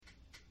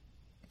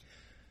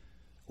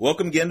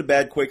Welcome again to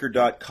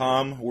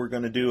badquaker.com. We're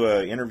going to do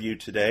an interview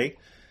today.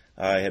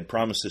 I had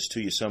promised this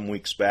to you some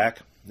weeks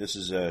back. This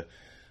is a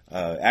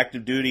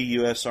active duty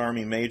U.S.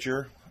 Army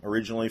major,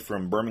 originally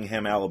from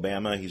Birmingham,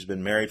 Alabama. He's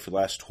been married for the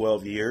last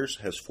 12 years,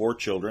 has 4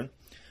 children.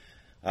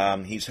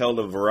 He's held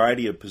a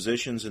variety of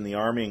positions in the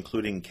Army,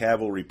 including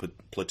cavalry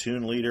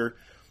platoon leader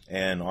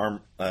and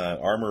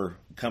armor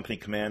company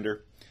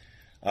commander.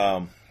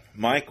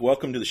 Mike,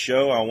 welcome to the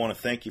show. I want to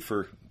thank you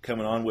for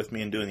coming on with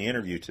me and doing the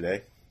interview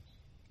today.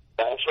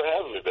 Thanks for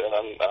having me, Ben.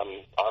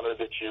 I'm honored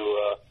that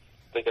you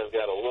think I've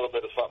got a little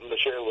bit of something to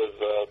share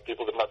with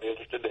people that might be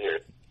interested to hear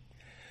it.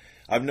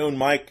 I've known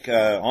Mike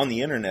on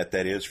the internet,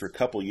 that is, for a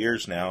couple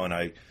years now,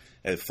 and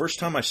the first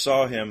time I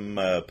saw him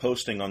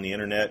posting on the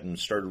internet and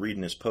started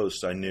reading his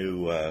posts, I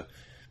knew,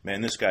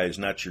 man, this guy is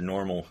not your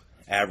normal,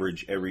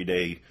 average,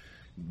 everyday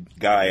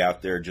guy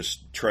out there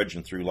just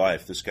trudging through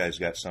life. This guy's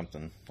got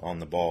something on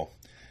the ball.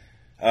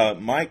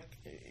 Mike,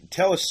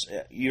 tell us,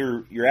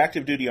 you're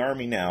active duty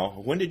Army now.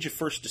 When did you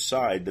first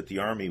decide that the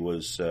Army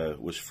was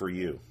for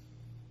you?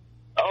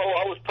 Oh,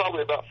 I was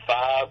probably about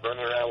 5,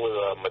 running around with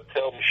a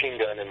Mattel machine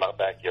gun in my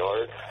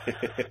backyard.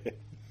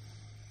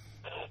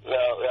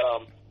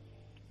 Now,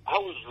 I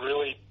was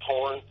really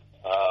torn,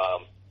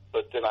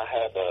 but then I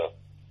had a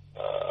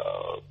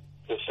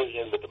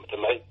decision to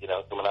make,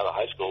 coming out of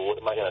high school. What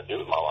am I going to do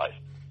with my life?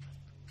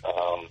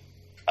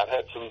 I've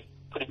had some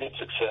pretty good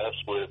success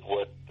with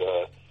what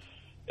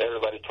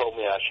everybody told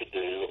me I should do.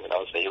 I mean, I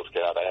was an Eagle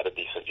Scout. I had a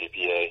decent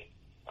GPA.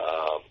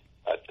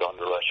 I'd gone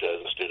to Russia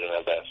as a student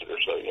ambassador,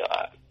 so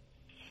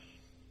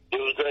it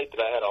was great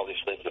that I had all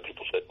these things that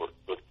people said were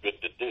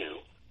good to do.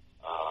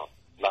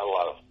 Not a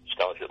lot of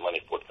scholarship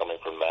money forthcoming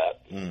from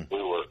that. We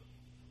weren't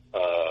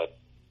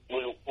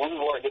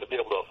going to be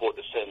able to afford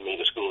to send me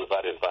to school if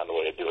I didn't find a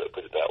way to do it,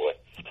 put it that way.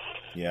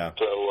 Yeah.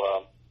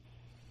 So,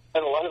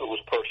 and a lot of it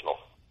was personal.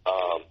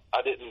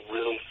 I didn't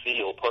really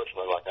feel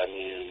personally like I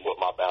knew what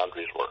my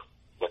boundaries were,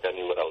 like I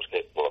knew what I was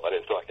capable of. I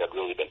didn't feel like I'd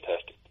really been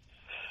tested.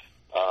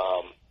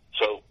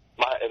 So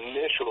my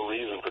initial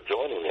reason for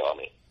joining the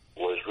Army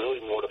was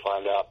really more to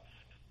find out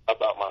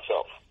about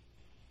myself,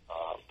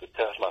 to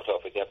test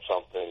myself against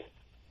something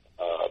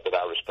that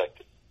I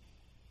respected.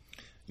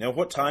 Now,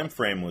 what time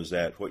frame was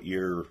that? What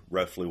years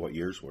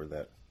were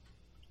that?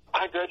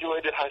 I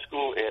graduated high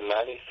school in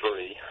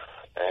 93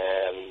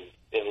 and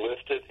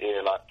enlisted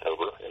in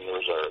October in the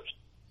reserves.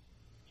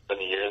 Spent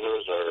a year in the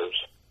reserves.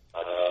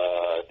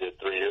 Did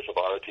 3 years of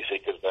ROTC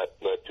because that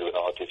led to an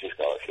ROTC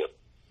scholarship.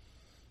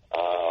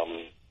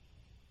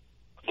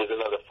 Did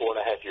another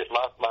 4.5 years.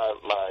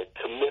 My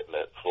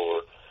commitment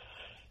for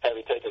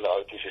having taken the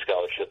ROTC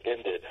scholarship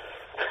ended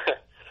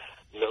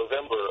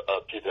November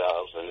of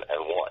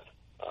 2001.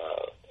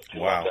 2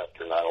 months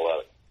after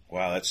 9/11.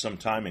 Wow, that's some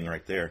timing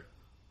right there.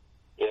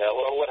 Yeah,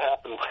 well, what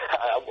happened,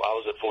 I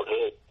was at Fort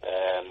Hood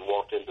and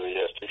walked into the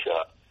S2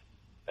 shop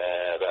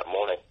that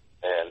morning,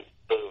 and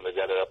boom, they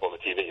got it up on the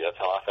TV. That's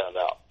how I found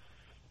out.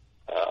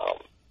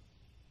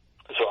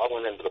 So I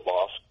went into the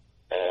boss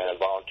and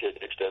volunteered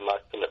to extend my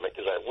commitment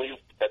because we,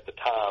 at the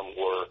time,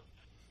 were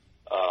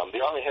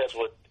the Army has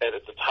what,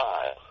 at the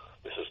time,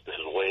 this is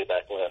way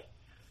back when,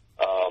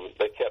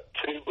 they kept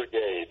 2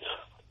 brigades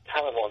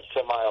kind of on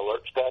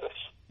semi-alert status.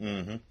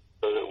 Mm-hmm.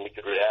 So that we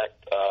could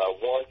react.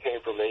 One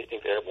came from the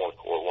 18th Airborne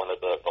Corps, one of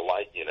the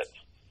light units,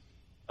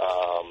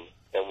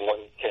 and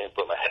one came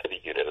from a heavy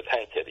unit, a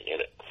tank heavy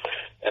unit.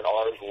 And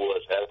ours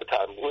was, at the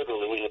time,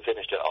 literally we had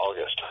finished in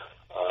August,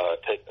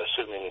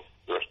 assuming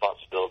the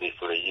responsibility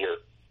for a year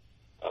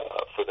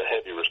for the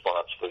heavy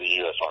response for the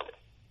U.S. Army.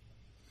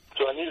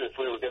 So I knew if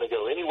we were going to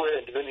go anywhere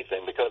and do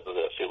anything because of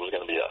this, it was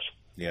going to be us.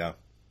 Yeah.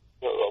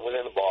 So I went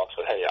in the box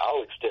and said, hey,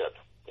 I'll extend.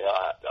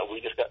 We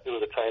just got through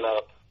with the train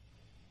up.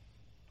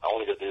 I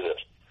want to go do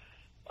this.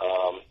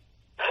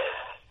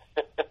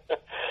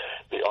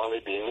 The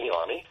Army being the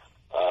Army,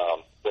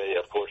 they,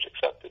 of course,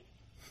 accepted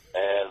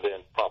and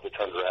then promptly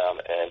turned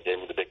around and gave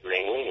me the big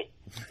green weenie.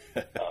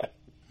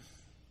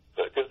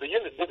 Because the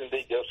unit did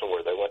indeed go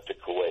somewhere. They went to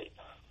Kuwait.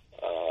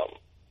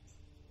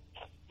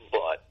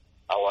 But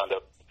I wound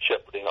up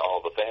shepherding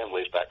all the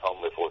families back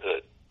home to Fort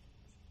Hood.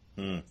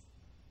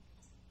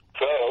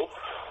 So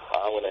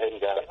I went ahead and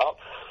got out,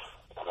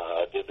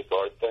 did the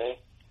guard thing.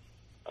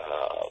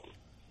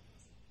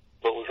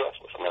 But was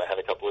restless. I mean, I had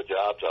a couple of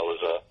jobs. I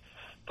was a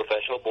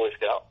professional Boy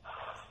Scout.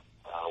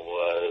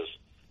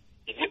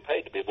 You get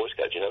paid to be a Boy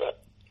Scout, you know that?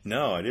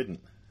 No, I didn't.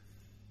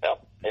 Yeah,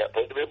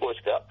 paid to be a Boy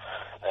Scout.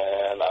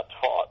 And I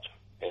taught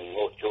in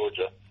North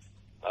Georgia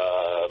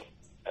at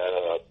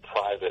a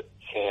private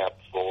camp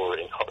for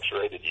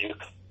incarcerated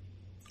youth.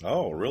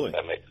 Oh, really?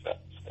 That makes sense.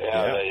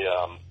 Yeah.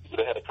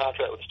 They had a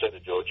contract with the state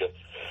of Georgia.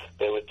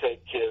 They would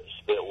take kids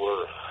that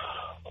were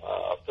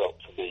felt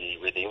to be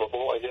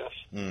redeemable, I guess.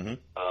 Mm-hmm.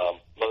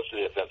 Most of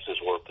the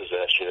offenses were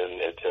possession,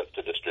 intent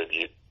to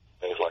distribute,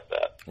 things like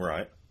that.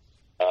 Right.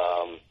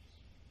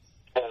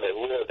 And they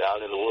lived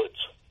out in the woods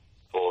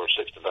for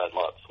 6 to 9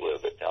 months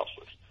with the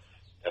counselors.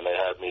 And they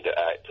hired me to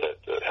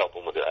help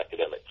them with their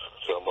academics.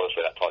 So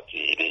mostly I taught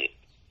GED.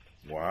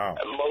 Wow.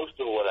 And most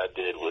of what I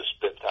did was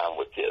spend time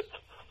with kids.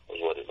 was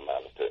what it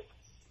amounted to.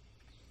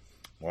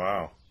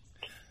 Wow.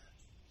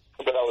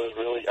 But I was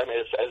really, I mean,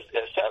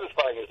 as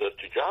satisfying as those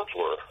two jobs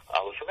were,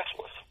 I was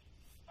restless.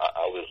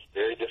 I was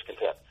very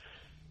discontent.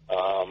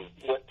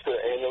 Went to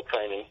annual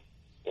training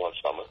one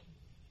summer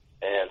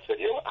and said,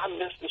 you know what, I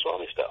miss this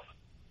Army stuff.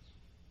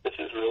 This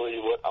is really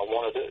what I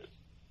want to do.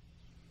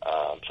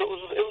 So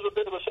it was a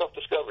bit of a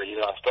self-discovery. You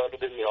know, I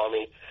started in the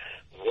Army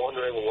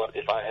wondering what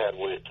if I had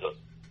what it took.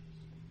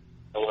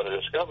 And what I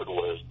discovered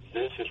was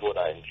this is what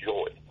I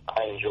enjoy.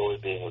 I enjoy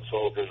being with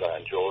soldiers. I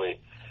enjoy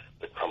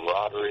the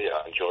camaraderie.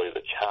 I enjoy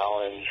the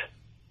challenge.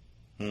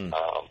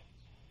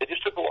 It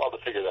just took a while to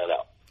figure that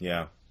out.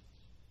 Yeah.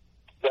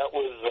 That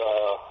was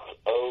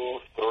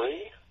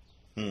 03,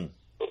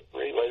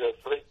 late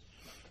 03.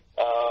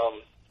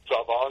 So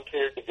I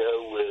volunteered to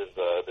go with,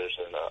 there's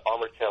an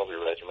Armored Cavalry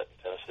Regiment in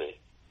Tennessee,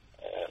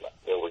 and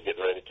they were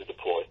getting ready to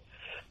deploy.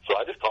 So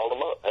I just called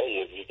them up, hey,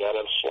 have you got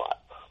a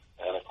slot?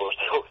 And, of course,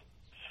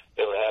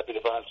 they were happy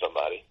to find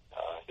somebody,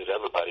 because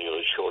everybody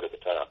was short at the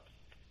time.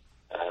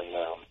 And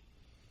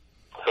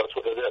so that's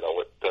what I did. I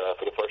went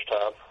for the first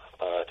time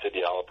to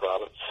Diyala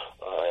Province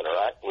in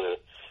Iraq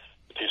with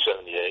the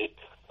 278.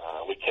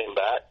 We came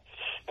back,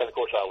 and, of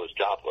course, I was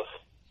jobless.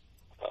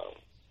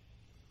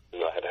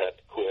 I had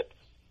to quit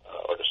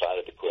or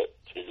decided to quit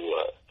to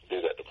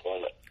do that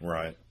deployment.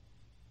 Right.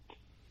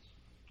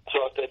 So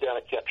I stayed down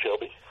at Camp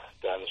Shelby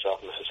down in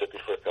South Mississippi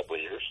for a couple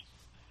of years.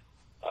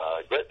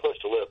 Great place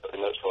to live, but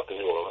that's up in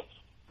New Orleans.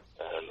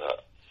 And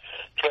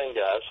trained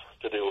guys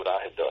to do what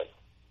I had done.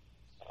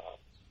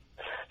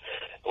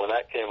 When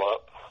that came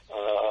up,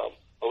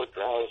 I looked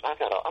around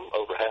and I'm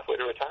over halfway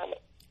to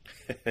retirement.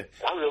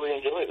 I really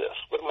enjoy this.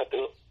 What am I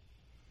doing?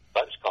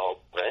 I just called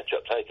branch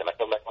up, hey, can I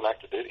come back on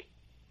active duty?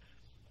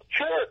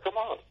 Sure, come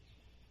on.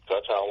 So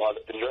that's how I wound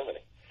up in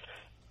Germany,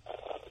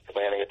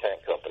 commanding a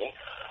tank company.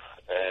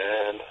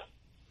 And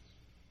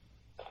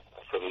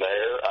from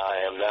there,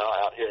 I am now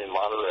out here in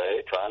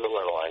Monterey trying to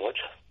learn a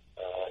language,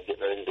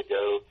 getting ready to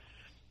go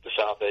to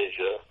South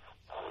Asia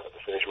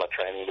to finish my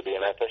training to be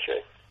an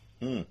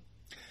attaché.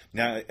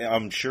 Now,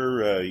 I'm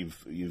sure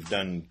you've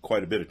done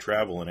quite a bit of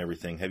travel and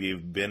everything. Have you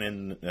been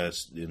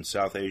in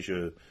South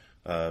Asia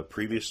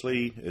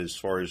previously, as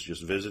far as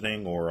just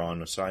visiting or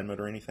on assignment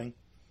or anything?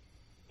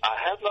 I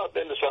have not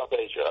been to South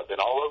Asia. I've been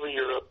all over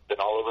Europe,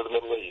 been all over the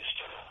Middle East,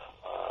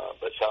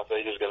 but South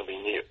Asia is going to be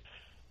new,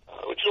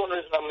 which is one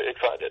reason I'm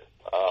excited.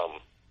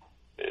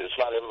 It's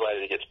not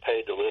everybody that gets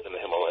paid to live in the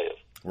Himalayas.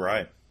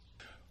 Right.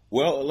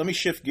 Well, let me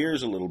shift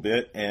gears a little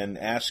bit and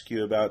ask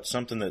you about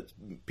something that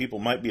people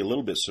might be a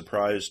little bit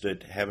surprised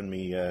at hearing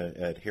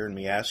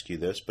me ask you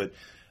this, but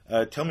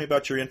tell me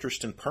about your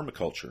interest in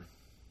permaculture.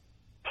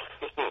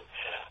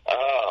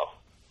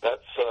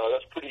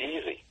 That's pretty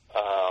easy.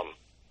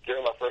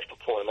 During my first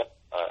deployment,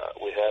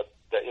 we had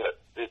that. You know,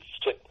 it's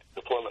cyclic.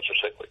 Deployments are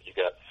cyclic. You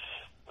got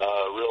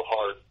real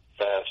hard,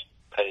 fast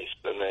paced,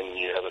 and then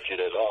you have a few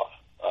days off.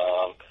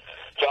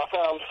 So I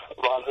found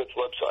Ron Hood's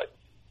website,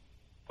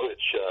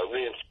 which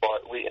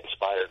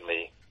re-inspired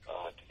me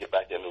to get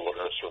back into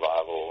wilderness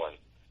survival, and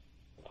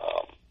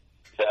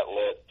that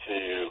led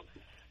to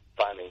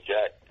finding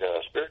Jack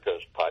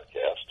Spirko's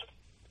podcast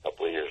a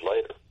couple of years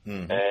later.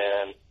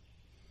 And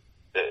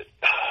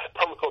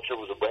permaculture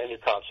was a brand new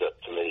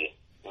concept to me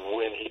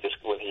when he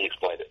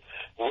explained it.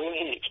 When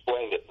he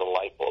explained it, the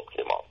light bulb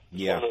came on.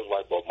 Yeah. One of those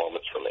light bulb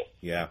moments for me.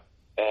 Yeah.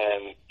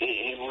 And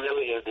he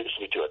really introduced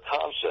me to a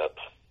concept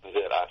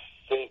that I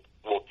think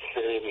will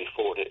carry me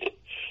forward.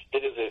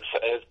 It is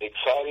as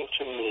exciting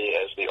to me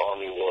as the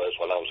Army was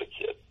when I was a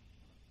kid.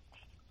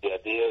 The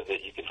idea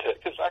that you can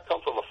take, because I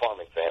come from a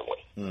farming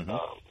family,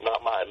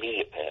 not my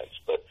immediate parents,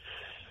 but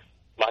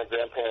my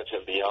grandparents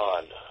and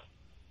beyond.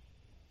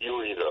 You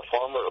were either a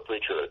farmer, a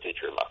preacher, or a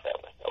teacher in my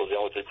family. That was the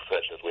only two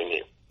professions we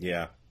knew.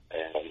 Yeah.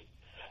 And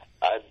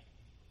I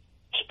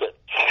spent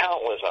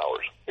countless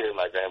hours hearing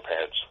my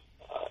grandparents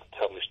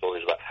tell me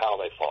stories about how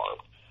they farmed,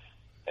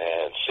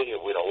 and seeing,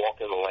 walk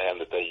in the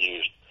land that they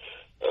used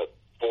a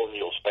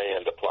 4-mule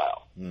span to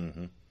plow.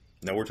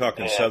 Now we're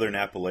talking southern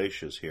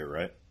Appalachians here,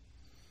 right?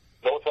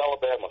 North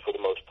Alabama, for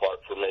the most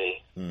part, for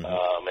me, and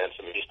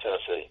some East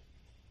Tennessee,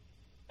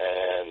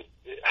 and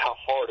how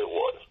hard it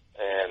was.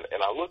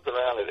 And I looked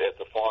around at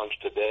the farms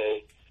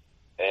today,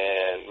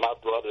 and my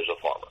brother's a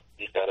farmer.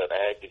 He's got an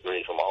ag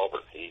degree from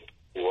Auburn. He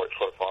works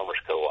for a farmer's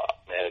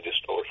co-op, manages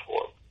stores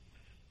for them,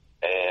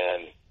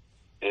 and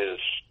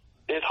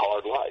it's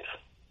hard life.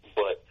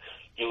 But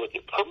you look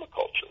at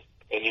permaculture,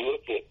 and you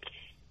look at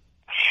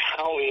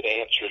how it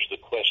answers the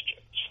questions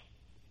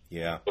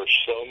for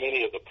so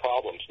many of the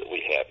problems that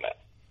we have now.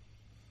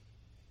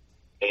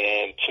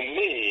 And to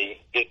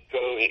me, it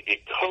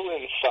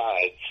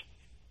coincides.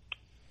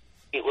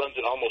 It runs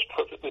an almost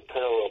perfectly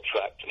parallel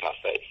track to my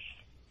faith,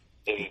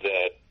 in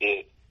that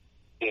it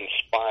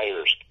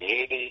inspires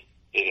community,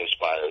 it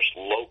inspires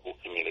local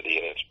community,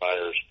 it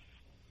inspires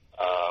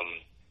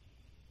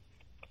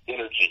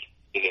energy,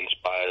 it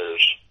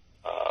inspires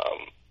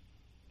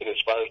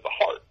the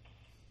heart.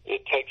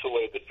 It takes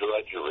away the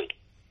drudgery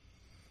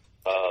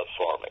of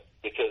farming,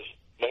 because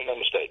make no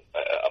mistake,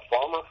 a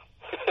farmer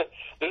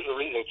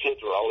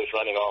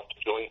running off to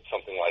join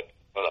something like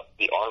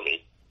the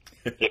Army,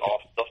 get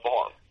off the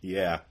farm.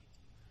 Yeah.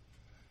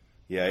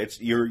 Yeah,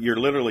 you're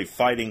literally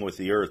fighting with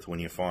the earth when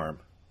you farm.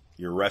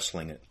 You're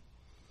wrestling it.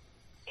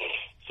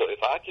 So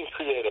if I can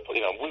create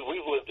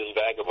we've lived as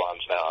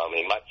vagabonds now. I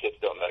mean, my kids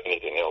don't know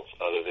anything else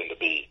other than to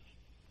be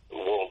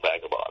world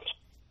vagabonds.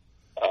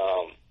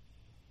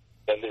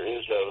 And there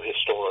is no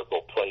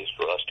historical place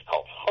for us to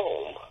call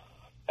home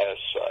as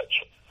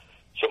such.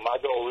 So my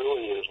goal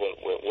really is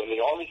when the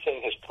Army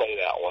thing has played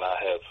out, when I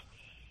have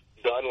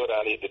done what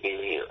I need to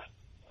do here,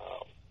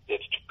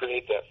 it's to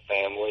create that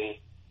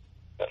family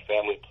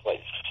place,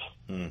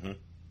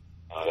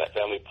 that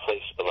family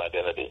place of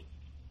identity,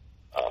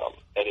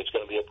 and it's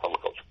going to be a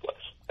permaculture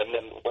place. And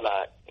then when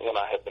I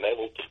have been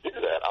able to do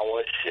that, I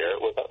want to share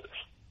it with others.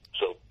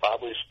 So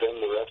probably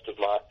spend the rest of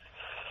my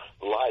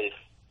life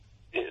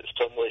in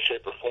some way,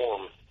 shape, or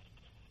form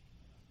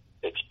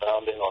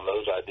expounding on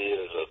those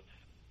ideas of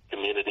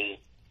community,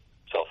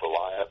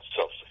 self-reliance,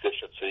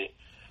 self-sufficiency,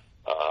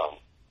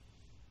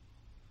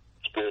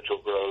 spiritual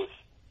growth,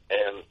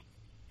 and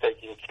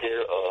taking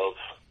care of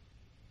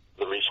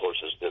the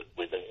resources that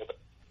we've been given.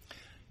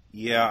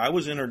 Yeah, I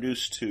was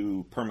introduced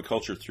to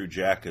permaculture through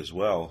Jack as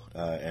well,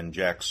 and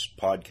Jack's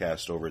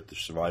podcast over at the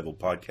Survival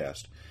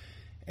Podcast.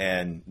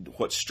 And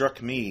what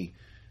struck me,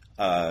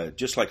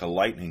 just like a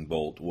lightning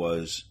bolt,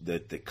 was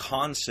that the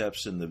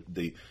concepts and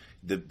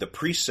the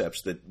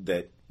precepts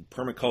that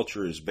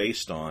permaculture is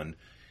based on,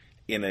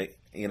 in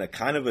a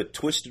kind of a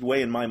twisted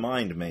way in my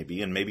mind,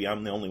 maybe, and maybe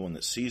I'm the only one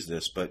that sees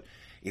this, but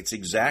it's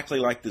exactly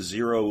like the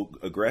zero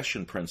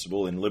aggression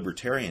principle in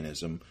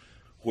libertarianism,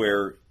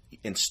 where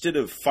instead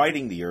of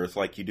fighting the earth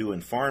like you do in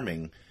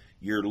farming,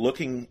 you're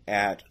looking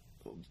at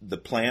the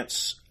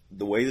plants,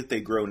 the way that they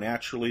grow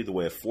naturally, the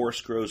way a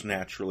forest grows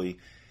naturally,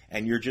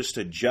 and you're just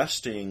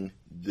adjusting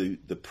the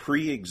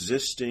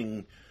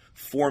pre-existing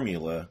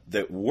formula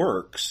that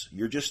works.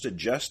 You're just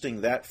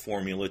adjusting that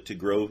formula to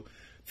grow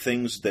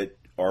things that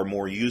are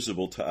more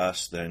usable to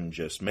us than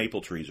just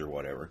maple trees or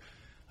whatever.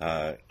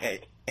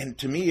 And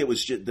to me, it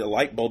was just, the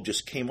light bulb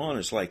just came on.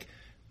 It's like,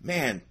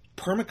 man,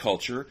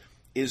 permaculture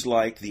is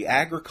like the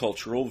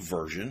agricultural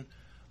version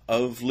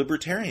of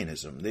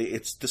libertarianism.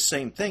 It's the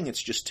same thing.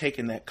 It's just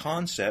taking that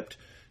concept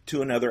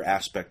to another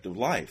aspect of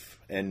life.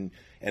 And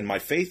my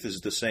faith is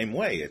the same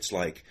way. It's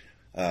like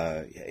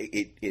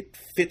it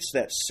fits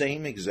that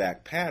same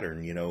exact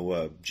pattern.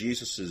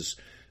 Jesus is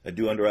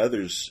do unto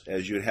others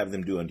as you'd have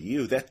them do unto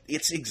you. That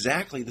it's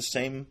exactly the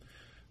same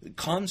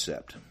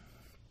concept.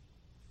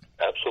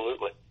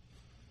 Absolutely.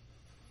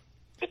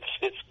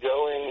 It's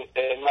going,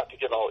 and not to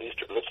get all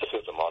Eastern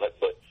mysticism on it,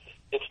 but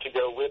it's to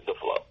go with the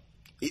flow.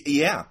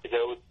 Yeah.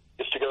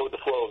 It's to go with the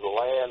flow of the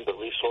land, the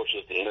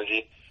resources, the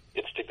energy.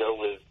 It's to go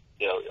with,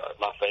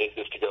 my faith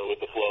is to go with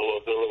the flow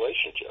of the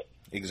relationship.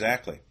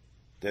 Exactly.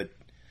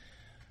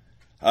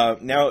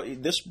 Now,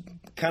 this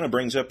kind of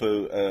brings up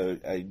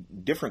a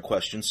different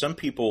question. Some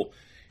people,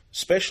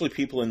 especially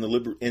people in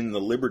the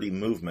liberty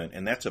movement,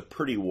 and that's a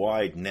pretty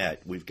wide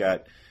net. We've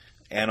got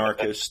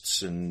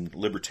anarchists and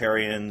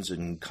libertarians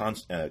and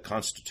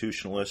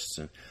constitutionalists,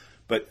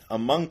 but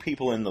among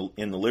people in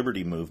the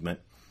liberty movement,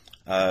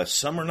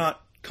 some are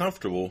not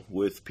comfortable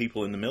with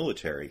people in the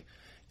military.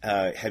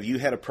 Have you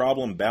had a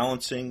problem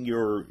balancing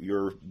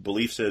your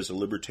beliefs as a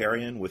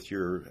libertarian with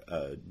your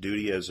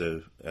duty as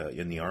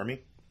in the Army?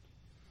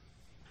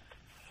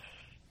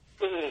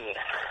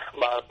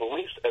 My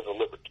beliefs as a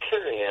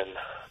libertarian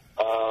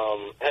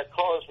have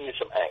caused me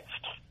some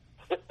angst.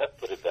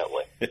 Put it that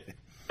way.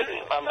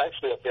 I'm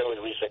actually a fairly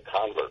recent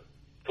convert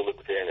to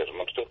libertarianism.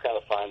 I'm still kind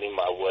of finding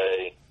my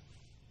way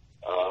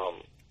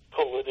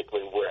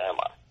politically. Where am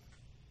I?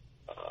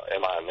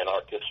 Am I a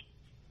minarchist?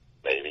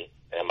 Maybe.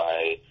 Am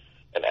I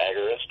an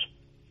agorist?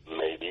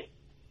 Maybe.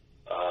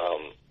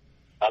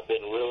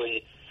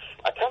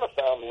 I kind of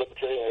found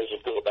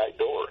libertarianism through a back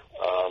door.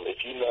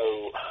 If you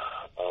know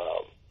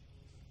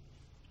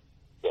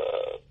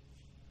the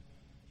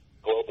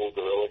global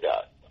guerrilla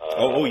guy.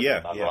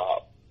 Yeah.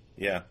 Rob.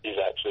 Yeah. He's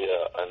actually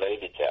a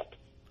Navy captain.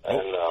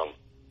 And,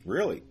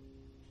 really?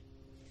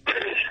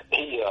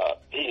 He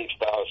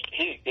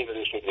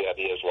introduced me to the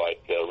ideas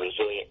like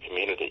resilient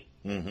community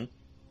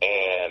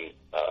and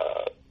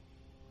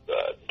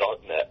dark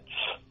nets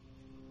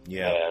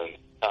and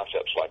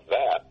concepts like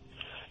that.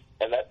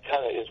 And that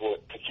kind of is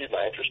what piqued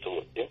my interest to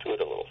look into it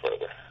a little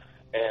further.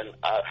 And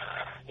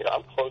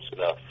I'm close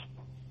enough.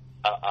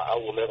 I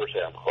will never say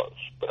I'm close,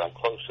 but I'm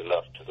close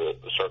enough to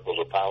the circles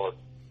of power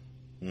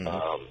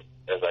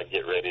as I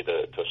get ready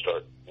to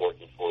start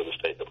working for the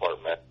State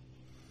Department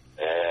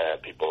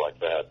and people like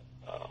that.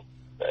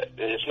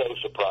 It's no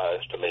surprise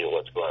to me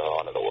what's going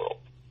on in the world.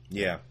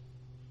 Yeah.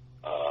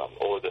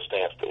 Or the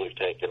stance that we've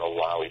taken or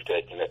why we've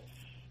taken it.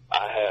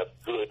 I have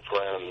good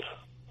friends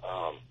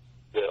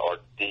that are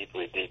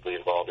deeply, deeply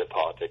involved in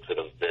politics at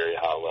a very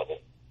high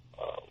level.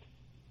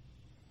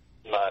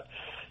 Not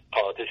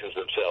politicians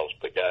themselves,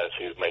 but guys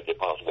who make it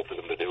possible for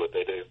them to do what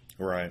they do.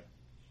 Right.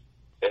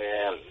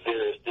 And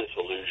they're as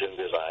disillusioned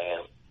as I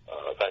am.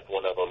 In fact,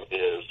 one of them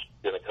is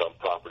going to come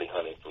property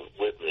hunting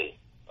with me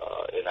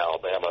in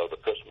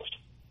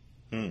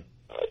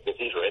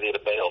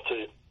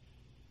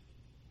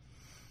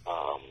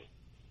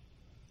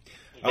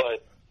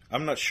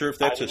not sure if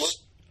that's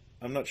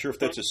I'm not sure if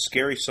that's a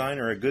scary sign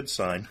or a good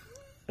sign.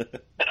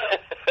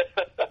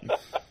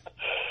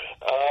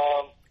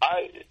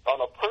 On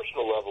a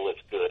personal level,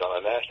 it's good.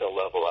 On a national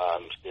level,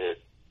 I'm scared.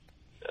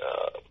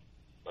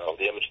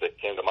 The image that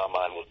came to my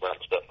mind was brown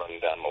stuff running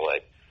down my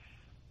leg.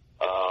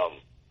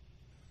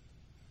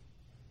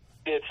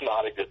 It's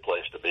not a good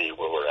place to be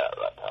where we're at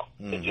right now.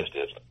 Mm-hmm. It just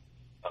isn't.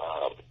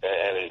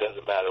 And it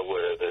doesn't matter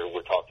whether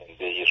we're talking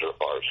D's or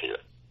R's here.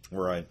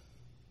 Right.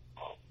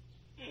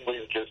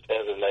 We're just,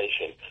 as a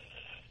nation,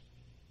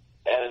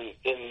 and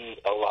in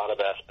a lot of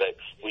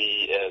aspects,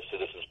 we as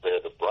citizens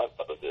bear the brunt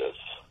of this.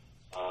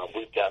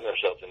 We've gotten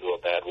ourselves into a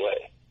bad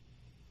way.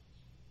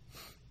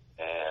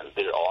 And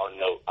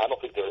I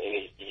don't think there are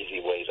any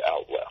easy ways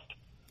out left.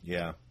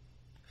 Yeah.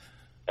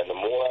 And the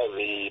more I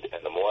read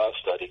and the more I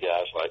study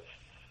guys like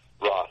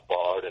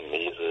Rothbard and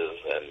Mises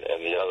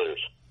and the others,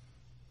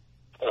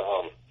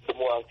 the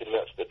more I'm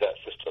convinced that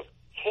system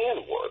can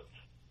work.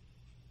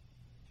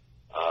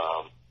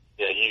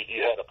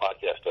 You had a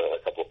podcast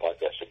a couple of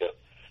podcasts ago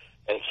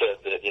and said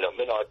that,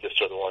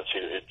 minarchists are the ones who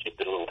keep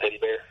the little teddy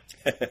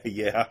bear.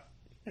 Yeah.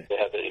 They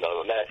have the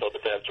national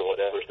defense or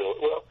whatever still.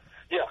 Well,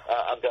 yeah,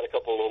 I've got a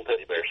couple of little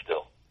teddy bears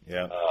still.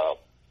 Yeah.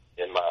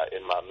 In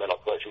my mental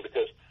collection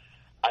because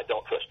I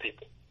don't trust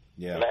people.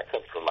 Yeah. And that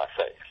comes from my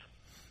faith.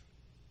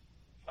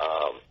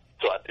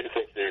 So I do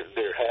think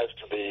there has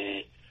to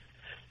be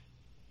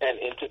an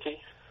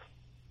entity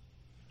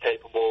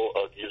capable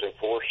of using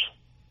force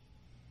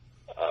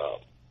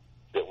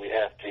that we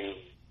have to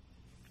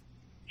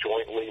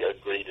jointly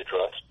agree to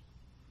trust.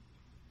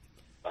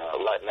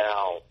 Right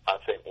now, I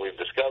think we've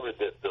discovered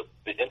that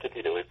the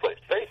entity that we've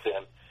placed faith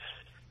in,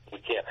 we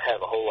can't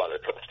have a whole lot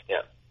of trust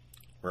in.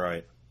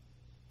 Right.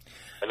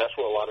 And that's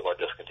where a lot of our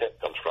discontent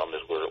comes from,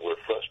 is we're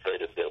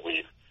frustrated that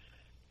we've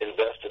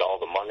invested all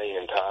the money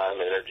and time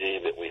and energy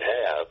that we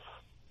have,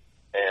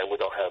 and we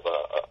don't have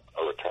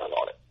a return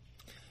on it.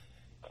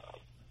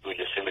 We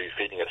just seem to be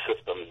feeding a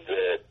system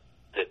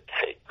that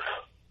takes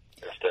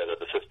instead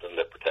of a system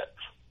that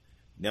protects.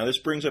 Now, this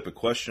brings up a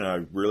question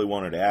I really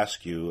wanted to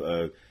ask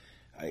you.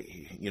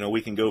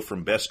 We can go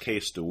from best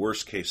case to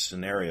worst case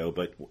scenario,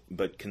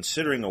 but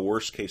considering a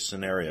worst case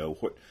scenario,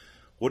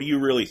 what do you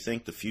really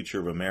think the future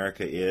of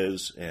America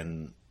is,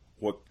 and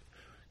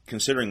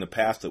considering the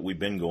path that we've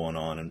been going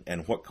on,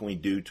 and what can we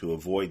do to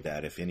avoid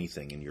that, if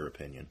anything, in your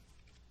opinion?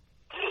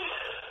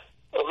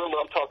 Well, remember,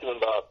 I'm talking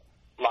about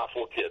my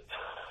 4 kids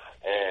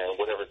and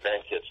whatever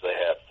grandkids they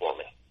have for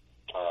me.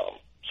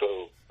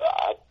 So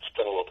I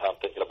spent a little time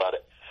thinking about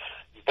it.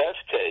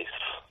 Best case,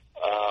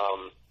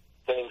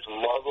 things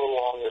mug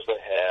along as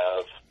they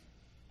have.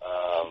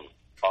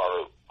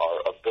 Our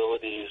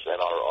abilities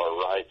and our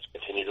rights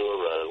continue to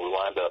erode. We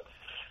wind up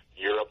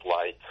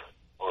Europe-like,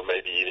 or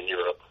maybe even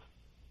Europe,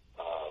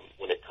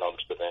 when it comes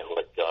to things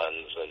like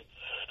guns and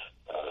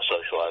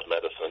socialized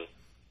medicine.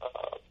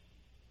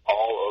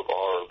 All of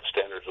our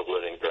standards of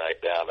living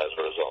drag down as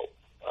a result.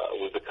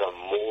 We've become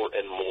more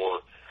and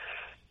more,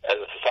 as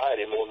a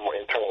society, more and more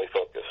internally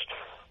focused.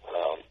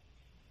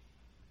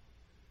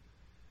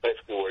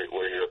 Basically,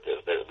 where Europe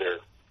is,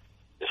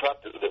 it's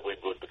not that we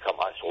would become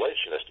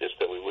isolationist; it's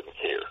that we wouldn't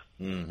care.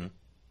 Mm-hmm.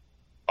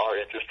 Our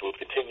interest would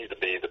continue to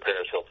be the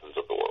Paris Hiltons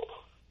of the world,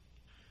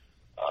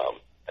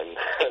 and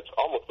that's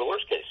almost the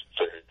worst case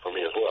for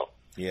me as well.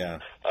 Yeah.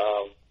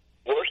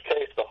 Worst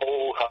case, the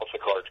whole house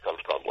of cards comes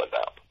tumbling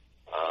down,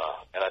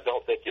 and I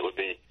don't think it would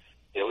be.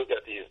 We've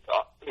got these.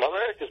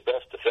 America's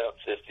best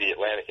defense is the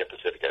Atlantic and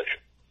Pacific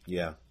Ocean.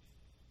 Yeah.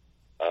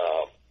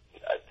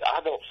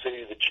 I don't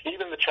see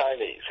even the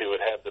Chinese, who would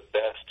have the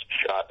best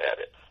shot at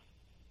it,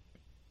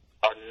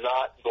 are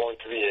not going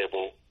to be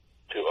able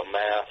to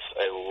amass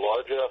a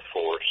large enough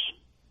force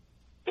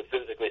to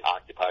physically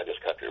occupy this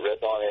country. Red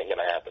Dawn ain't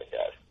going to happen,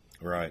 guys.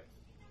 Right.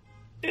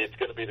 It's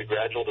going to be the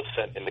gradual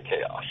descent into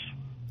chaos.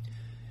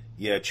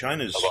 Yeah,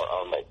 China's, of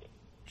our own making.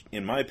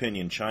 In my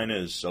opinion, China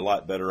is a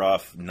lot better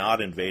off not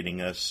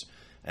invading us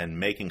and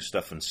making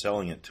stuff and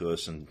selling it to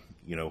us and,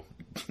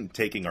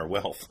 taking our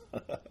wealth.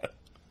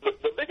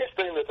 The biggest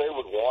thing that they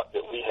would want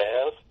that we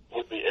have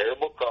would be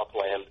arable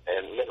cropland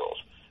and minerals.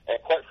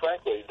 And quite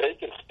frankly, they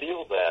can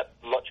steal that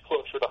much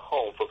closer to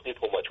home for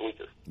people much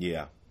weaker.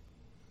 Yeah.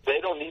 They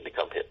don't need to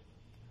come here.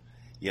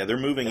 Yeah, they're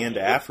moving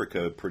into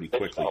Africa pretty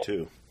quickly,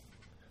 too.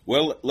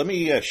 Well, let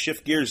me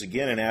shift gears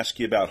again and ask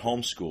you about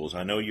homeschools.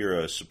 I know you're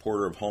a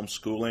supporter of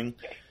homeschooling,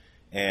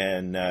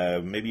 and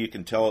maybe you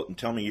can tell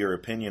me your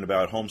opinion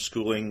about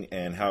homeschooling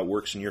and how it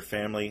works in your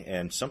family.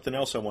 And something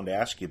else I wanted to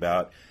ask you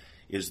about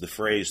is the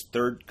phrase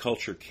third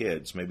culture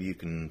kids. Maybe you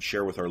can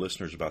share with our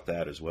listeners about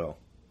that as well.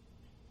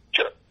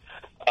 Sure.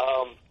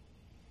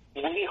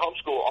 We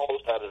homeschool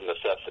almost out of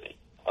necessity.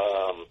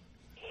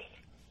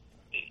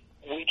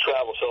 We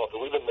travel so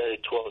often. We've been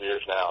married 12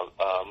 years now.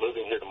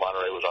 Moving here to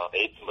Monterey was our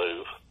 8th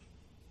move.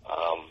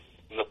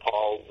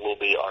 Nepal will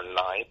be our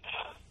 9th.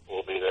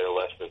 We'll be there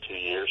less than 2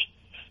 years.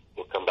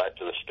 We'll come back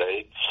to the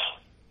States.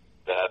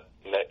 That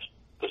next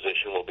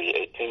position will be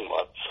 18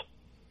 months.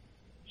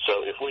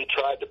 So if we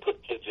tried to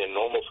put kids in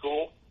normal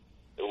school,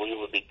 we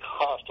would be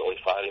constantly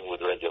fighting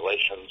with regulation.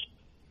 regulations,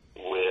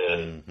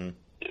 with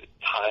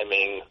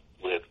timing,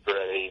 with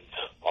grades,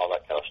 all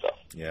that kind of stuff.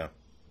 Yeah.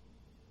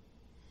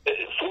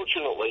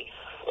 Fortunately,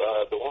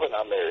 the woman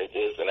I married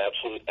is an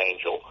absolute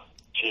angel.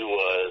 She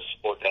was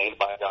ordained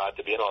by God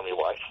to be an Army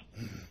wife.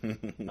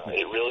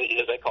 It really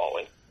is a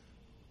calling.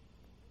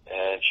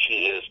 And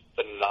she is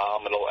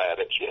phenomenal at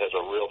it. She has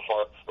a real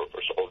heart for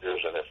soldiers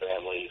and their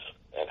families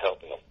and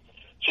helping them.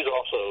 She's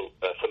also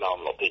a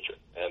phenomenal teacher.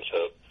 And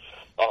so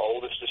our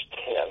oldest is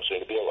 10, soon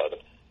to be 11.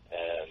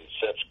 And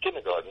since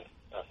kindergarten,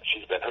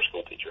 she's been her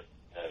school teacher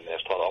and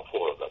has taught all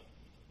 4 of them.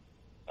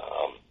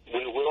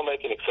 We will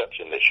make an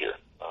exception this year,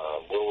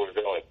 where we're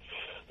going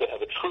to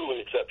have a truly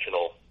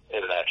exceptional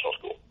international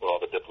school where all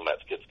the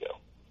diplomats' kids go.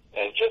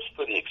 And just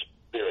for the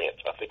experience,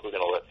 I think we're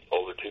going to let the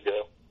older 2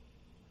 go.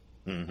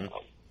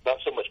 Not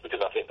so much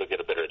because I think they'll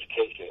get a better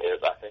education, as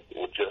I think it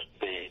would just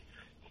be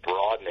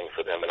broadening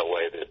for them in a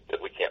way that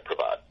we can't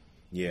provide.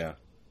 Yeah.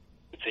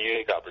 It's a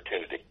unique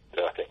opportunity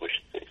that I think we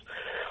should seize.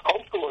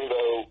 Homeschooling,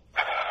 though,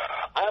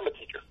 I am a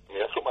teacher. I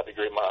mean, that's what my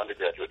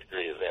undergraduate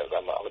degree is in.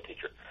 I'm a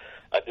teacher.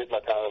 I did my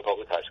time in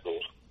public high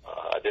schools.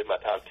 I did my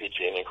time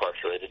teaching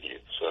incarcerated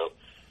youth. So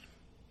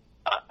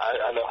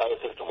I know how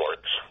the system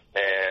works.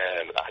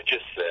 And I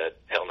just said,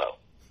 hell no.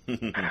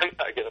 I'm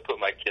not going to put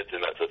my kids in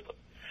that system.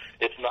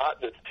 It's not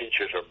that the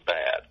teachers are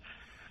bad.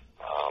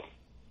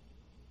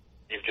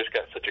 You've just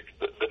got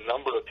the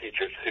number of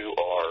teachers who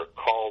are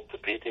called to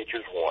be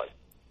teachers, one.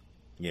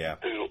 Yeah.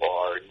 Who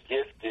are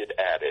gifted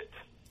at it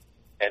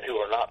and who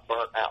are not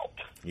burnt out.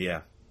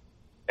 Yeah.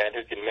 And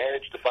who can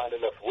manage to find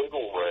enough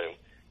wiggle room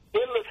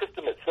in the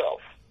system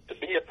itself to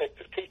be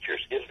effective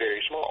teachers is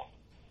very small.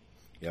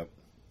 Yep.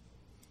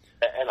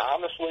 And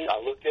honestly,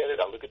 I look at it,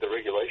 I look at the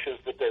regulations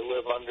that they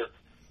live under,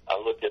 I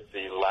look at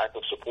the lack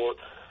of support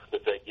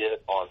that they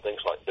get on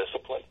things like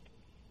discipline,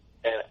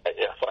 and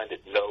I find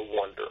it no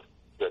wonder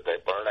that they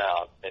burn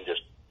out and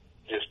just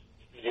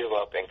give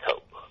up and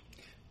cope.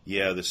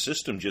 Yeah, the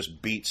system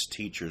just beats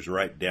teachers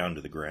right down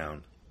to the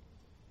ground.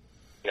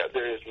 Yeah,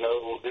 there's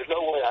no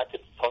way I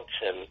could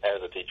function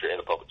as a teacher in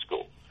a public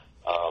school.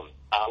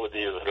 I would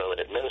either throw an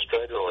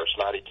administrator or a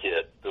snotty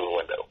kid through a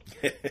window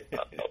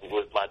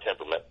with my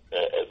temperament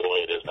the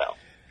way it is now.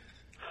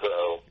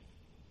 So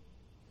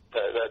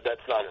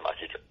that's not in my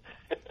future.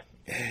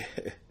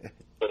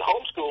 But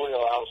homeschooling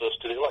allows us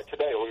to do, like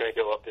today, we're going to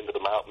go up into the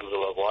mountains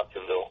of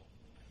Watsonville.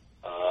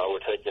 We're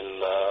taking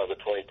the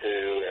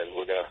 22, and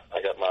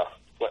I got my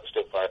Flint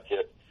Still Fire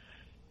kit.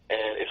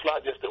 And it's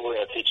not just that we're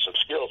going to teach some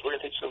skills, we're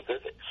going to teach some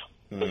physics.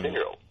 The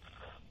 10-year-old.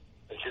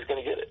 And she's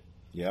going to get it.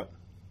 Yep.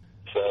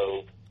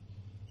 So,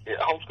 yeah,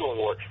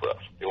 homeschooling works for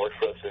us. It works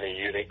for us in a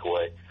unique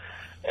way.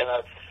 And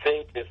I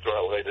think it's the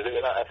right way to do it.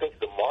 And I think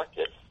the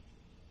market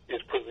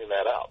is proving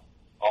that out.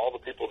 All the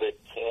people that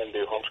can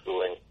do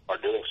homeschooling are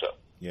doing so.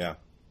 Yeah.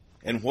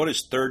 And what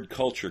is Third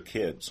Culture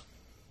Kids?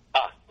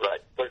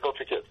 Right. Third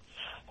Culture Kids.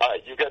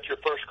 You got your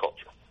first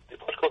culture. Your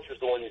first culture is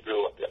the one you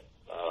grew up in.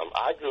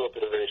 I grew up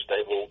in a very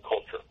stable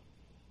culture.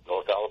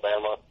 North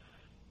Alabama,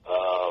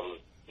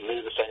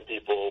 knew the same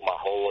people my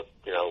whole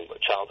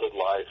childhood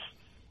life.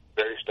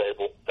 Very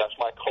stable. That's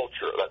my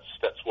culture.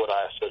 That's what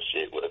I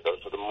associate with it.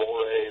 Those are the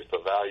mores, the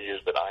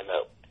values that I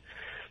know.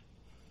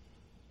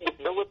 The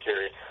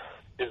military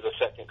is a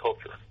second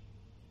culture.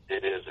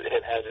 It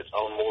has its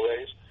own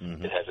mores.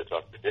 It has its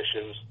own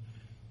traditions.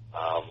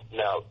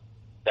 Now,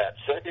 that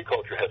second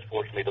culture has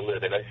forced me to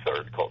live in a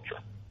third culture,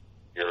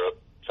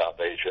 Europe, South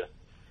Asia.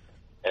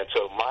 And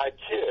so my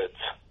kids,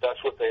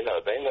 that's what they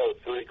know. They know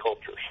 3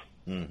 cultures.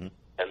 And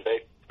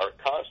they are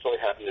constantly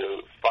having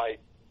to fight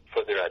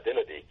for their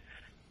identity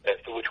as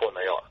to which one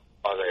they are.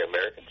 Are they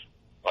Americans?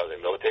 Are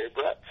they military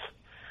brats?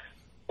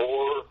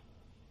 Or,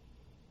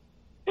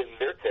 in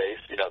their case,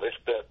 they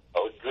spent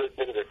a good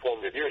bit of their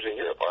formative years in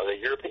Europe. Are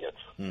they Europeans?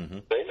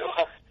 They know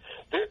how.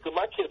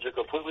 My kids are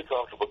completely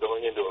comfortable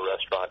going into a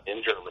restaurant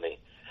in Germany,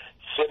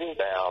 sitting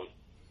down,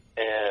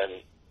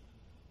 and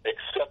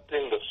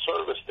accepting the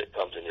service that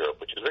comes in Europe,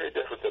 which is very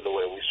different than the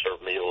way we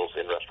serve meals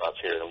in restaurants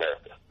here in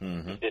America.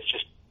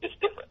 It's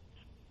different.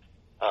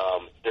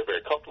 They're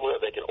very comfortable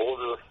with it.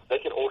 They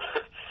can order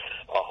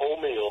a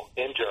whole meal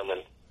in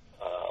German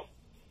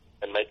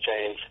and make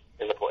change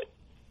in the plate.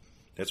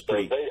 That's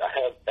pretty. So they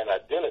have an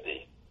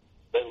identity.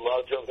 They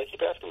love Germany. They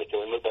keep asking me, can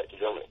we move back to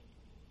Germany?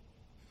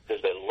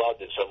 Because they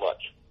loved it so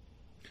much.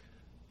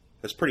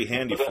 That's pretty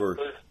handy for.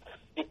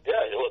 Yeah,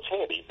 it's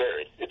handy,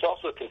 very. It's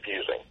also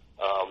confusing.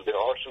 There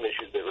are some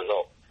issues that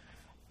result.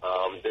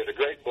 There's a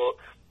great book,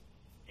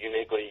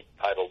 uniquely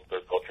titled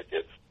Third Culture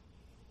Kids.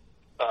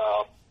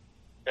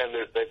 And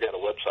they've got a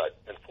website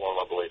and forum,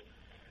 I believe,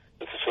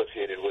 that's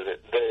associated with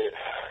it.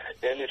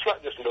 And it's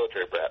not just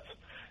military brats.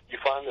 You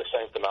find the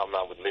same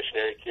phenomenon with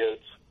missionary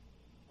kids,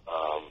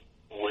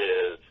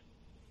 with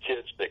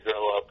kids that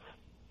grow up,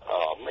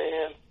 oh,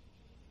 man,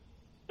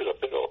 there's a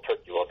big old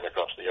turkey walking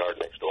across the yard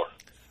next door.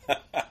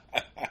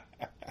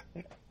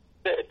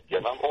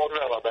 I'm walking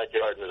around my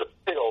backyard, and there's a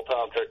big old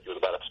tom turkey with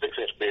about a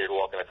 6-inch beard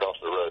walking across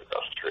the road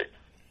across the street.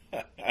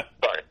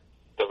 Sorry,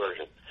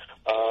 diversion.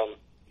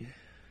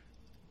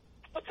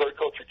 Third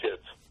culture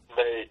kids.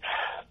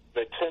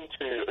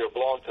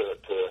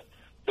 to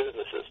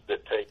businesses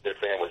that take their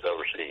families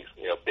overseas,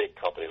 big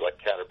companies like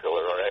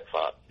Caterpillar or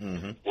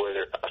Exxon, where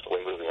they're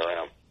constantly moving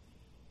around.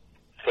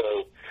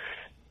 So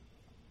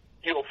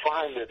you'll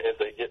find that as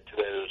they get to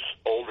those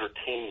older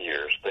teen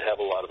years, they have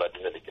a lot of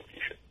identity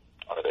confusion.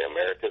 Are they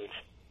Americans?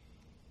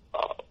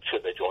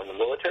 Should they join the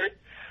military?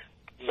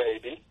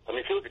 Maybe. I mean,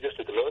 if you look just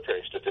at the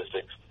military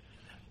statistics,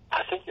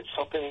 I think it's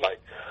something like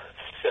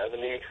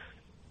 70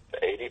 to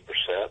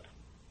 80%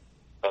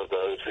 of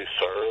those who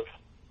serve,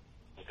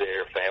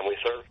 their family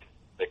served.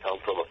 They come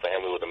from a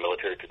family with a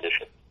military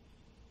tradition.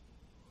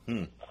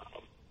 And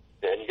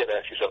you got to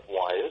ask yourself,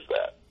 why is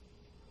that?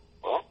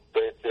 Well,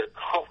 they're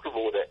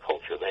comfortable with that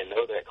culture. They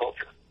know that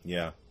culture.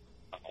 Yeah.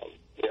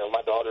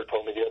 My daughter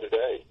told me the other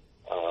day,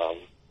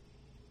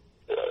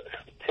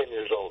 10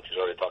 years old, she's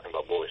already talking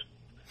about boys.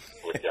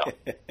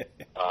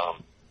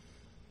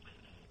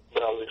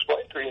 But I was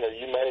explaining to her,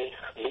 you may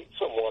meet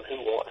someone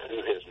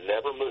who has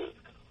never moved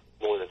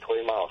more than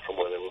 20 miles from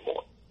where they were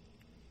born.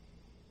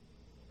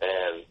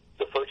 And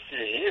the first few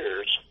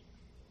years,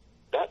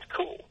 that's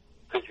cool,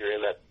 because you're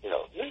in that,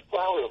 new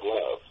flower of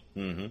love.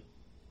 Mm-hmm.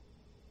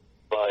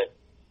 But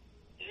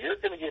you're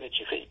going to get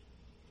itchy feet.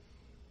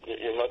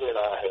 Your mother and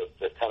I have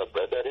kind of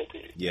bred that into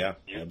you. Yeah,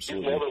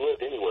 absolutely. You've never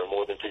lived anywhere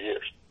more than 2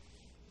 years.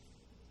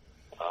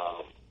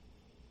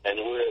 And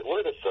we're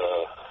at this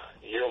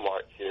year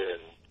mark here in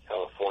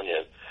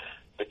California.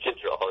 The kids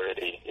are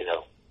already,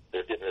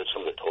 they're getting rid of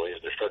some of the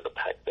toys. They're starting to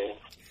pack things.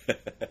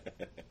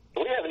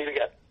 we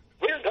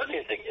haven't done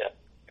anything yet.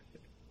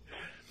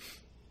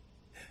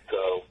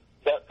 So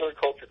that third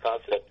culture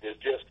concept is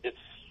just, it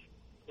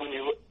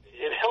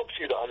helps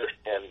you to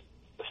understand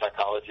the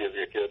psychology of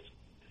your kids.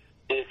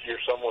 If you're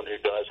someone who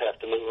does have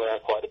to move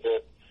around quite a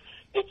bit,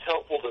 it's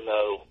helpful to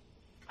know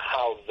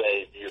how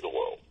they view the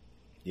world.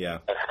 Yeah.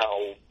 And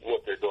how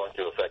what they're going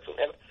through affects them.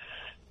 And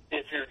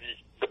if you're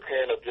the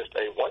parent of just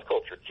a one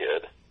culture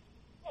kid,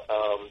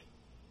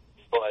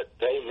 but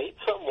they meet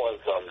someone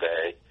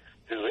someday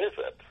who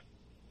isn't,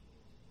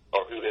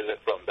 or who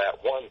isn't from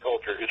that one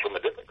culture, who's from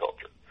a different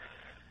culture,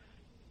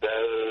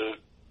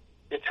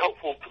 it's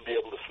helpful to be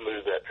able to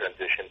smooth that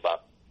transition by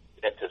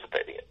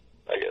anticipating it,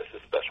 I guess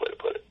is the best way to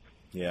put it.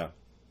 Yeah.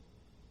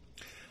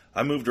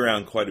 I moved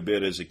around quite a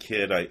bit as a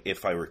kid.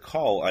 If I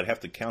recall, I'd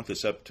have to count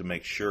this up to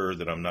make sure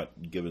that I'm not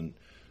giving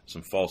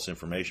some false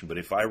information, but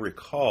if I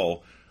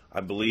recall,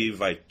 I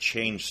believe I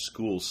changed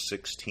schools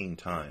 16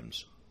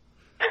 times.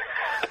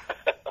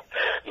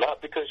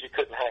 Not because you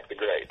couldn't hack the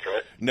grades,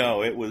 right?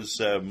 No, it was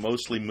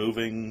mostly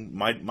moving.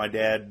 My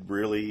dad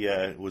really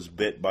was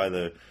bit by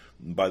the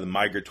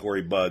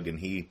migratory bug, and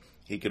he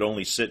could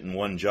only sit in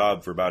one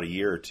job for about a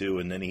year or two,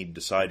 and then he'd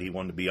decide he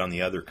wanted to be on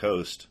the other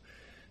coast.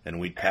 And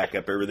we'd pack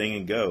up everything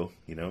and go,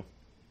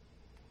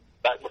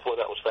 Back before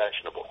that was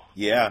fashionable.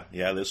 Yeah,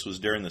 this was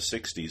during the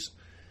 60s.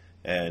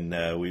 And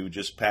we would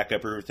just pack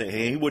up everything.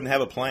 He wouldn't have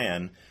a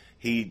plan.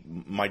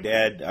 My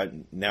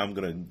dad, now I'm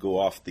going to go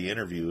off the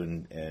interview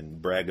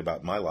and brag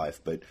about my life,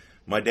 but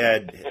my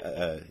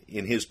dad,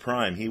 in his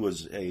prime, he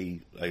was a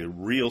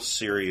real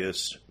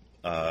serious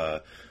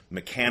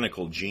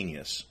mechanical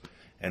genius.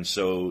 And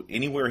so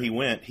anywhere he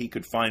went, he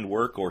could find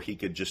work, or he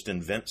could just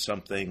invent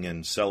something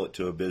and sell it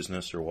to a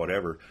business or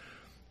whatever.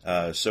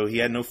 So he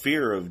had no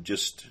fear of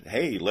just,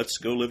 hey, let's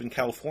go live in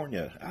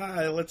California.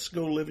 Let's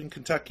go live in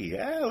Kentucky.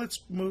 Let's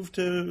move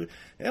to,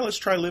 let's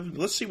try living,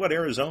 let's see what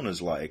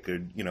Arizona's like,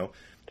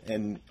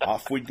 and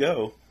off we'd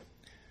go.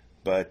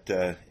 But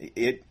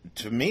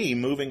to me,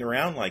 moving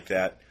around like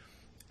that,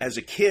 as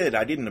a kid,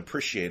 I didn't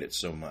appreciate it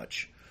so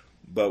much.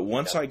 But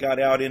once I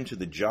got out into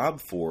the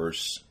job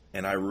force,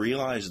 and I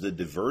realized the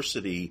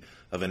diversity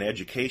of an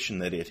education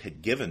that it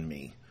had given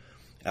me,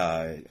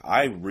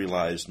 I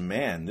realized,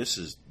 man,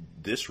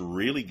 this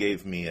really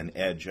gave me an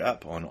edge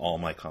up on all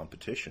my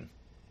competition.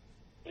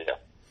 Yeah.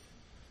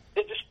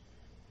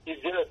 You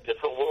get a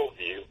different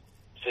worldview,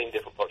 seeing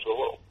different parts of the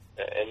world,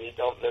 and you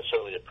don't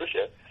necessarily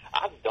appreciate it.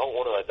 I don't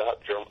want to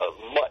adopt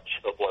much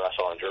of what I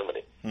saw in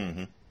Germany,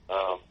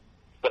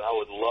 but I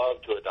would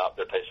love to adopt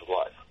their pace of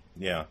life.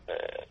 Yeah.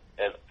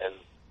 And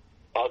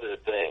other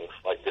things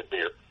like good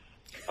beer.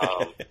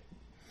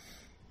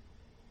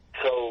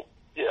 So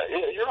yeah,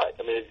 you're right.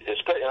 I mean,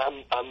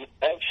 I'm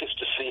anxious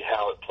to see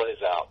how it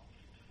plays out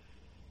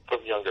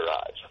from younger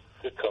eyes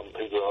who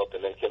grow up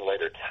and then can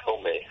later tell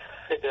me,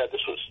 "Hey, Dad,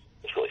 this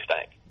really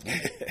stank,"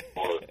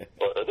 or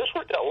 "This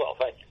worked out well,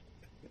 thank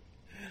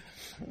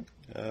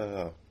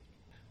you."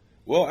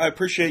 Well, I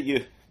appreciate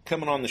you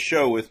coming on the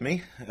show with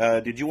me.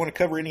 Did you want to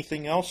cover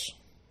anything else?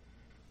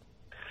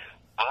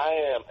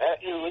 I am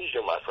at your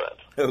leisure, my friend.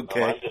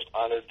 Okay. I'm just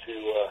honored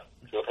to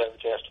have had a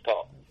chance to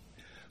talk.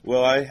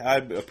 Well, I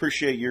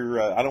appreciate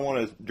your. I don't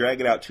want to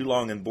drag it out too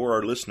long and bore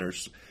our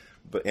listeners,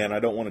 and I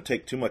don't want to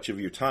take too much of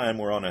your time.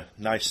 We're on a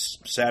nice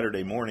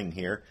Saturday morning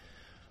here,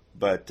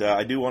 but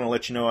I do want to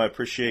let you know I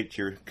appreciate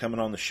your coming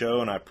on the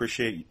show, and I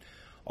appreciate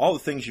all the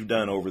things you've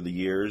done over the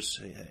years,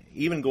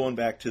 even going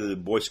back to the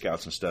Boy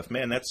Scouts and stuff.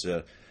 Man, that's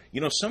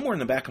somewhere in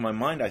the back of my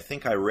mind, I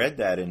think I read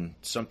that in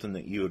something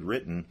that you had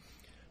written,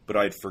 but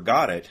I'd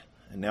forgot it,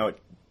 and now it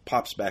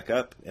pops back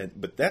up.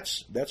 But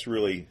that's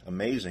really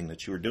amazing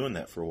that you were doing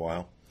that for a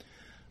while.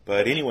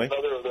 But anyway,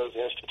 another of those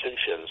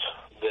institutions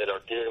that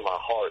are dear to my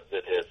heart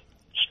that have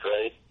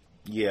strayed.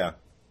 Yeah.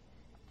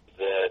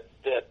 That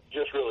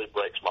just really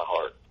breaks my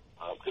heart,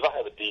 because I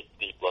have a deep,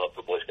 deep love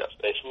for Boy Scouts.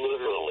 It's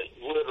literally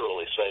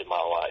saved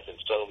my life in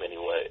so many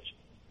ways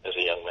as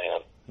a young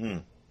man.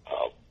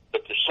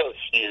 But there's so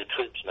few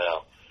troops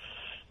now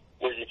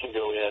where you can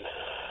go in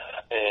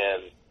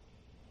and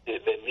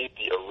they meet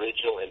the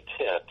original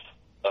intent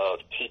of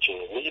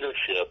teaching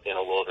leadership in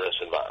a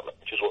wilderness environment,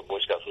 which is what Boy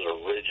Scouts was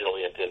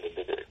originally intended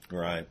to do.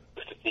 Right.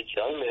 Was to teach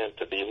young men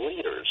to be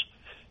leaders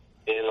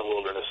in a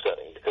wilderness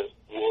setting, because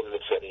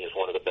wilderness setting is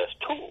one of the best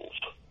tools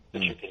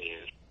that you can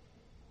use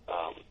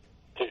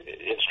to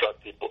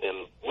instruct people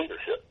in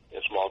leadership,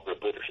 in small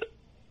group leadership.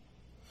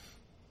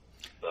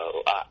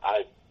 So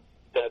I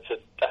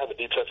have a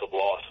deep sense of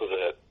loss for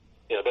that.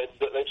 You know, they've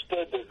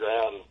stood their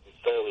ground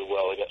fairly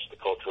well against the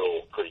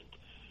cultural creep.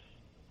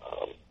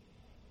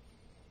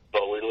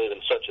 But we live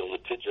in such a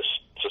litigious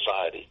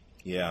society.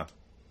 Yeah.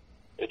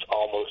 It's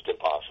almost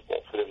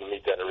impossible for them to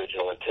meet that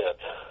original intent,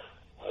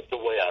 the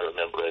way I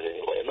remember it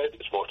anyway. And maybe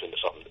it's morphed into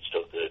something that's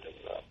still good, and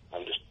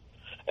I'm just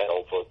an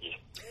old fogey.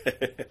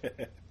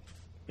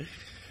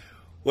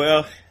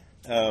 Well,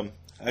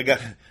 I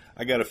got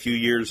a few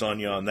years on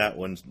you on that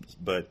one,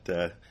 but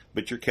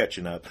you're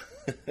catching up.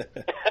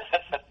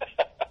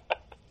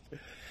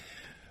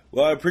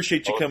 Well, I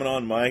appreciate you coming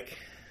on, Mike.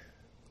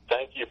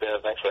 Thank you,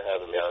 Ben. Thanks for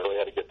having me. I really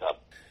had a good time.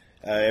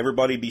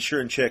 Everybody be sure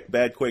and check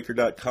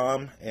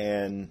badquaker.com,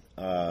 and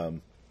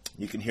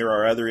you can hear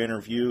our other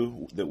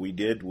interview that we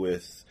did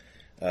with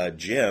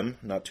Jim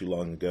not too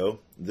long ago.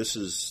 This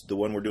is the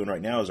one we're doing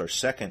right now, is our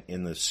second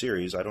in the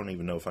series. I don't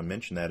even know if I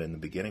mentioned that in the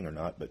beginning or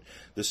not, but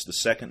this is the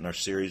second in our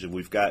series, and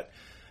we've got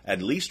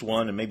at least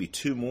one and maybe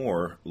two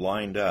more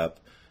lined up.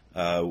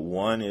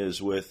 One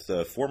is with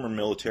former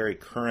military,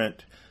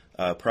 current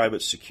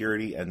private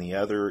security, and the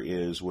other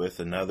is with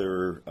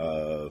another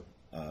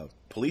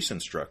police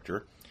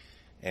instructor.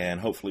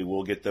 And hopefully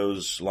we'll get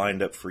those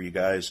lined up for you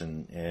guys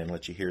and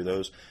let you hear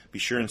those. Be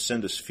sure and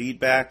send us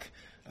feedback,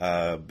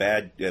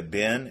 Ben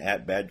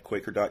at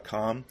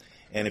badquaker.com.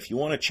 And if you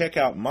want to check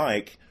out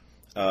Mike,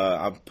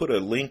 I'll put a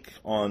link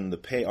on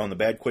the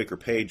Bad Quaker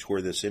page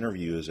where this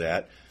interview is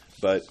at.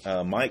 But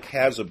Mike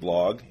has a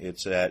blog.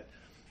 It's at,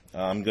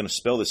 I'm going to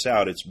spell this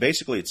out. It's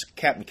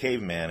Captain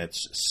Caveman.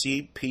 It's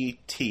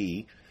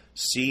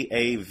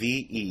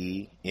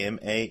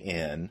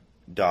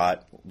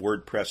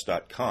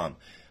CPTCaveman.wordpress.com.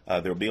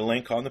 There will be a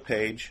link on the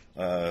page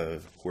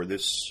where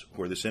this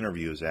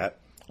interview is at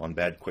on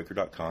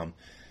badquaker.com.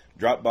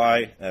 Drop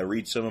by,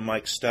 read some of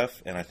Mike's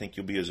stuff, and I think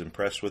you'll be as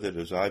impressed with it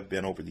as I've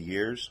been over the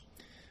years.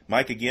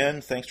 Mike, again,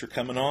 thanks for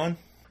coming on.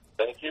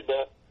 Thank you,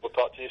 Ben. We'll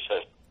talk to you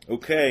soon.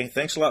 Okay,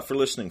 thanks a lot for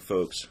listening,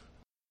 folks.